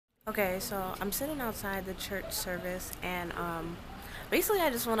Okay, so I'm sitting outside the church service, and basically I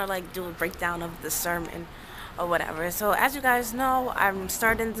just want to like do a breakdown of the sermon or whatever. So as you guys know, I'm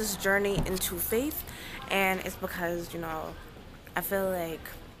starting this journey into faith, and it's because I feel like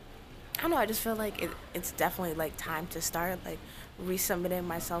I don't know. I just feel like it's definitely like time to start like resubmitting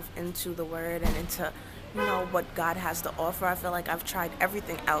myself into the Word and into what God has to offer. I feel like I've tried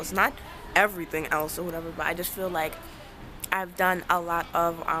everything else, not everything else or whatever, but I just feel like I've done a lot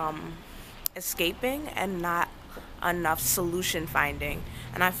of escaping and not enough solution finding.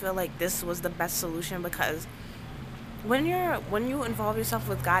 And I feel like this was the best solution because when you involve yourself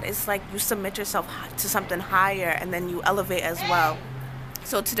with God, it's like you submit yourself to something higher and then you elevate as well.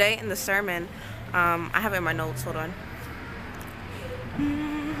 So today in the sermon, I have it in my notes. Hold on.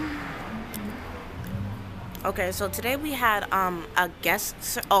 Okay, so today we had a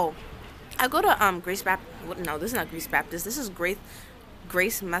Oh, I go to Grace Baptist. No, this is not Grace Baptist. This is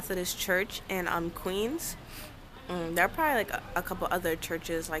Grace Methodist Church in Queens. There are probably like a couple other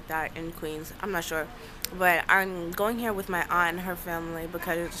churches like that in Queens. I'm not sure, but I'm going here with my aunt and her family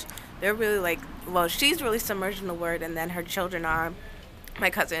because they're really like, well, she's really submerged in the Word, and then her children are my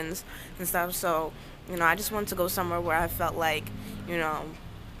cousins and stuff. So I just wanted to go somewhere where I felt like you know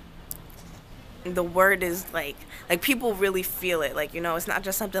the Word is like people really feel it. Like it's not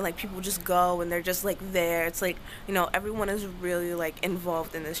just something like people just go and they're just like there. It's like everyone is really like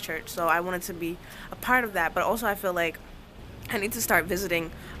involved in this church. So I wanted to be a part of that, but also I feel like I need to start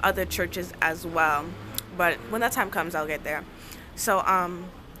visiting other churches as well. But when that time comes, I'll get there. So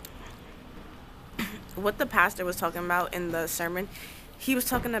what the pastor was talking about in the sermon, he was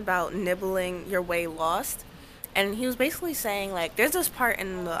talking about nibbling your way lost, and he was basically saying like there's this part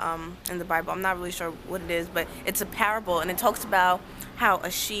in the Bible. I'm not really sure what it is, but it's a parable, and it talks about how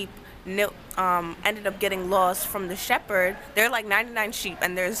a sheep ended up getting lost from the shepherd. There are like 99 sheep,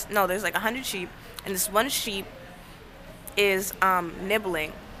 and there's like 100 sheep, and this one sheep is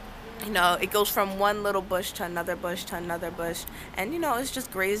nibbling. It goes from one little bush to another bush to another bush, and it's just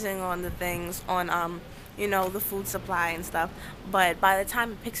grazing on the things on the food supply and stuff. But by the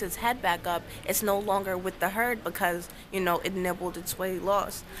time it picks its head back up, it's no longer with the herd because it nibbled its way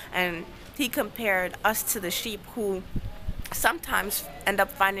lost. And he compared us to the sheep who sometimes end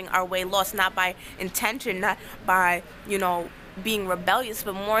up finding our way lost, not by intention, not by being rebellious,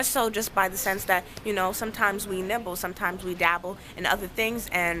 but more so just by the sense that sometimes we nibble, sometimes we dabble in other things.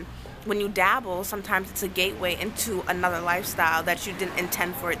 And when you dabble, sometimes it's a gateway into another lifestyle that you didn't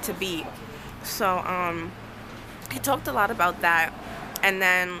intend for it to be. So he talked a lot about that, and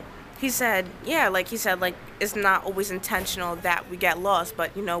then he said, yeah, like he said, like it's not always intentional that we get lost,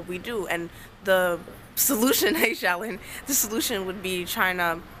 but we do. And the solution, hey Shalyn, the solution would be trying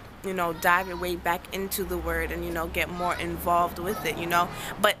to dive your way back into the Word and get more involved with it.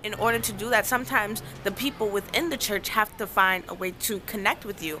 But in order to do that, sometimes the people within the church have to find a way to connect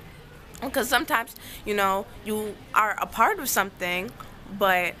with you, because sometimes you are a part of something,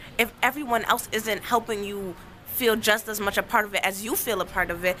 but if everyone else isn't helping you feel just as much a part of it as you feel a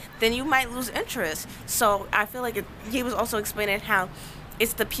part of it, then you might lose interest. So I feel like he was also explaining how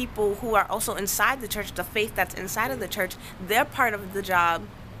it's the people who are also inside the church, the faith that's inside of the church, they're part of the job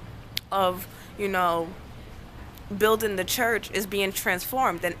of building the church is being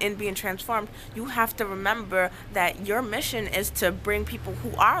transformed. And in being transformed, you have to remember that your mission is to bring people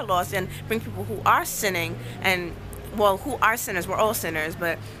who are lost and bring people who are sinning, and well, who are sinners, we're all sinners,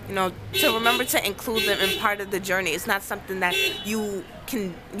 but to remember to include them in part of the journey. It's not something that you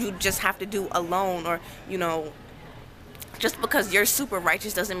just have to do alone, or just because you're super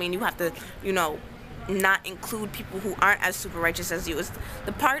righteous doesn't mean you have to not include people who aren't as super righteous as you. It's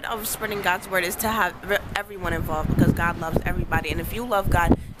the part of spreading God's word is to have everyone involved, because God loves everybody, and if you love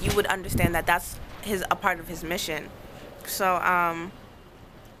God, you would understand that that's a part of his mission. So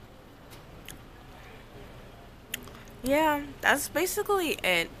yeah, that's basically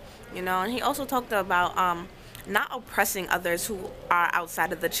it. And he also talked about not oppressing others who are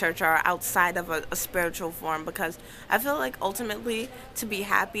outside of the church or outside of a spiritual form, because I feel like ultimately to be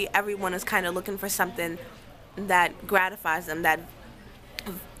happy, everyone is kind of looking for something that gratifies them, that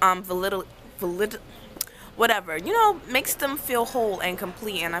valid whatever, makes them feel whole and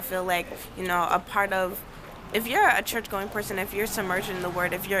complete. And I feel like a part of, if you're a church going person, if you're submerged in the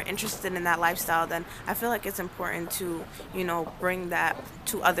Word, if you're interested in that lifestyle, then I feel like it's important to bring that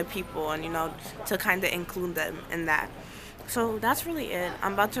to other people, and to kind of include them in that. So that's really it.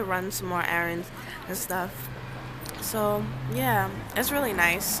 I'm about to run some more errands and stuff. So yeah, it's really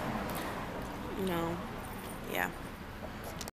nice.